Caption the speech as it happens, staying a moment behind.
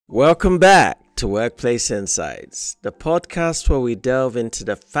Welcome back to Workplace Insights, the podcast where we delve into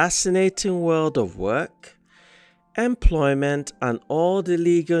the fascinating world of work, employment, and all the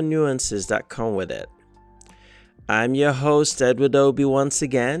legal nuances that come with it. I'm your host, Edward Obi, once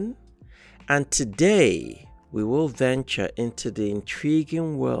again, and today we will venture into the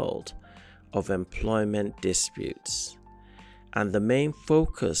intriguing world of employment disputes. And the main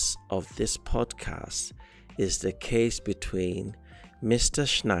focus of this podcast is the case between Mr.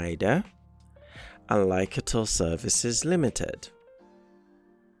 Schneider and Lycatel Services Limited.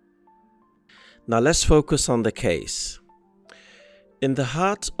 Now let's focus on the case. In the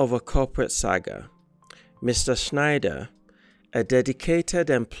heart of a corporate saga, Mr. Schneider, a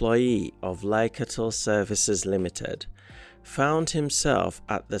dedicated employee of Lycatel Services Limited, found himself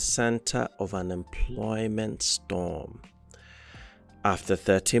at the center of an employment storm. After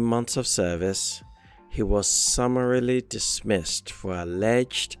 13 months of service, he was summarily dismissed for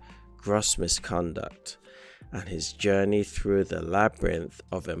alleged gross misconduct, and his journey through the labyrinth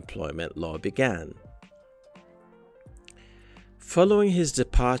of employment law began. Following his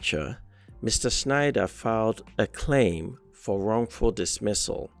departure, Mr. Schneider filed a claim for wrongful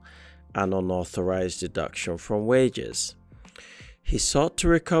dismissal and unauthorized deduction from wages. He sought to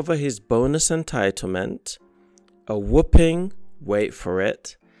recover his bonus entitlement, a whopping, wait for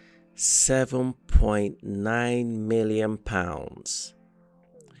it, £7.9 million.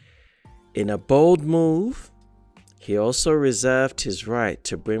 In a bold move, he also reserved his right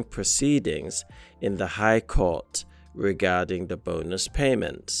to bring proceedings in the High Court regarding the bonus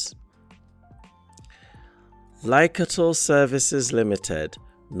payments. Lycatel Services Limited,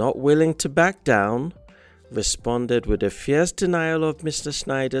 not willing to back down, responded with a fierce denial of Mr.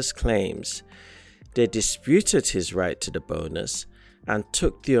 Schneider's claims. They disputed his right to the bonus and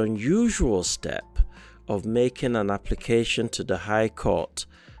took the unusual step of making an application to the High Court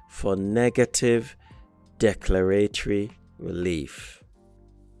for negative declaratory relief.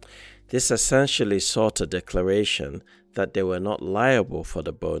 This essentially sought a declaration that they were not liable for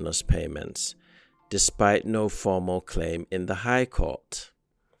the bonus payments, despite no formal claim in the High Court.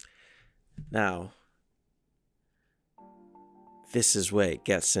 Now, this is where it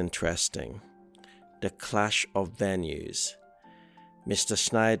gets interesting. The clash of venues. Mr.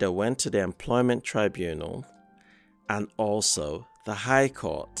 Schneider went to the Employment Tribunal and also the High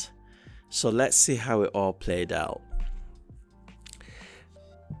Court. So let's see how it all played out.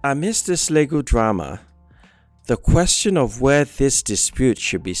 Amidst this legal drama, the question of where this dispute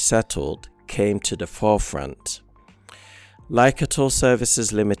should be settled came to the forefront. Lycatel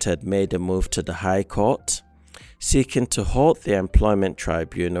Services Limited made a move to the High Court, seeking to halt the Employment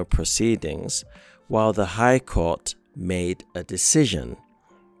Tribunal proceedings while the High Court made a decision.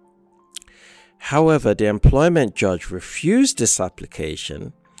 However, the employment judge refused this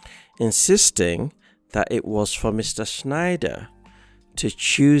application, insisting that it was for Mr. Schneider to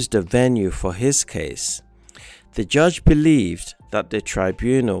choose the venue for his case. The judge believed that the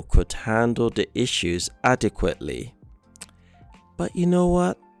tribunal could handle the issues adequately. But you know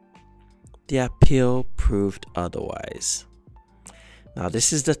what? The appeal proved otherwise. Now,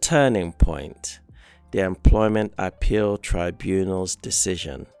 this is the turning point. The Employment Appeal Tribunal's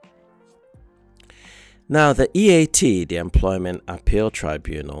decision. Now, the EAT, the Employment Appeal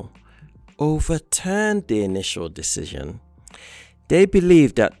Tribunal, overturned the initial decision. They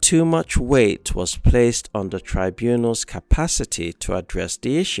believed that too much weight was placed on the tribunal's capacity to address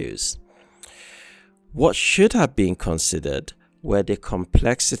the issues. What should have been considered were the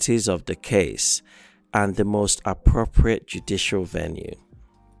complexities of the case and the most appropriate judicial venue.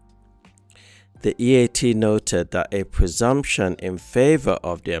 The EAT noted that a presumption in favor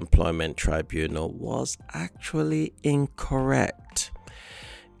of the Employment Tribunal was actually incorrect.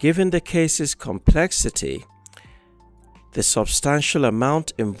 Given the case's complexity, the substantial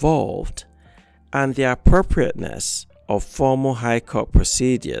amount involved, and the appropriateness of formal High Court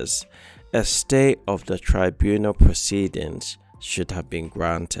procedures, a stay of the tribunal proceedings should have been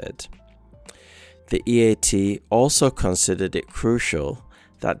granted. The EAT also considered it crucial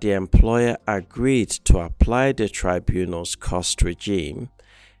that the employer agreed to apply the tribunal's cost regime,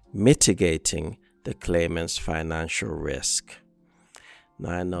 mitigating the claimant's financial risk.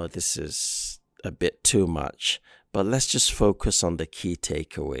 Now, I know this is a bit too much, but let's just focus on the key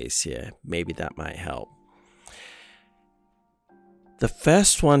takeaways here. Maybe that might help. The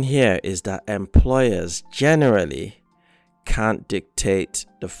first one here is that employers generally can't dictate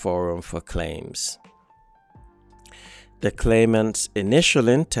the forum for claims. The claimant's initial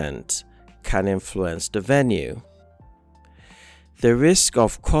intent can influence the venue. The risk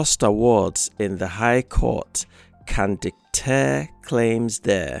of cost awards in the High Court can declare claims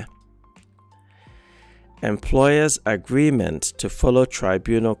there. Employers' agreement to follow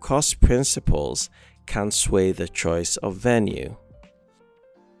tribunal cost principles can sway the choice of venue.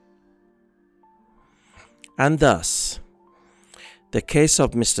 And thus, the case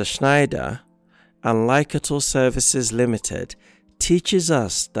of Mr. Schneider and Lycatal Services Limited teaches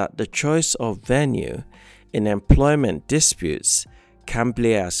us that the choice of venue in employment disputes can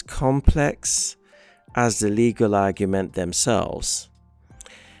be as complex as the legal argument themselves.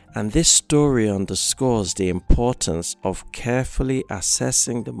 And this story underscores the importance of carefully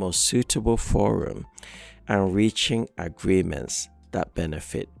assessing the most suitable forum and reaching agreements that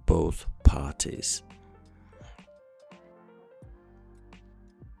benefit both parties.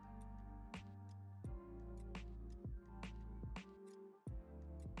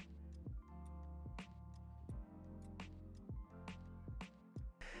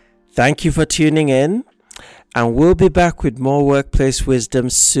 Thank you for tuning in, and we'll be back with more workplace wisdom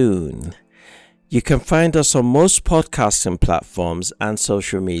soon. You can find us on most podcasting platforms and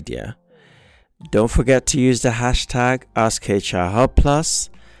social media. Don't forget to use the hashtag AskHRHubPlus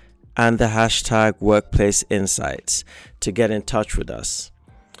and the hashtag WorkplaceInsights to get in touch with us.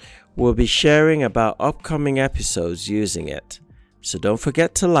 We'll be sharing about upcoming episodes using it, so don't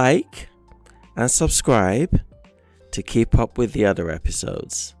forget to like and subscribe to keep up with the other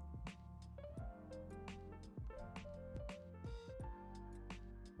episodes.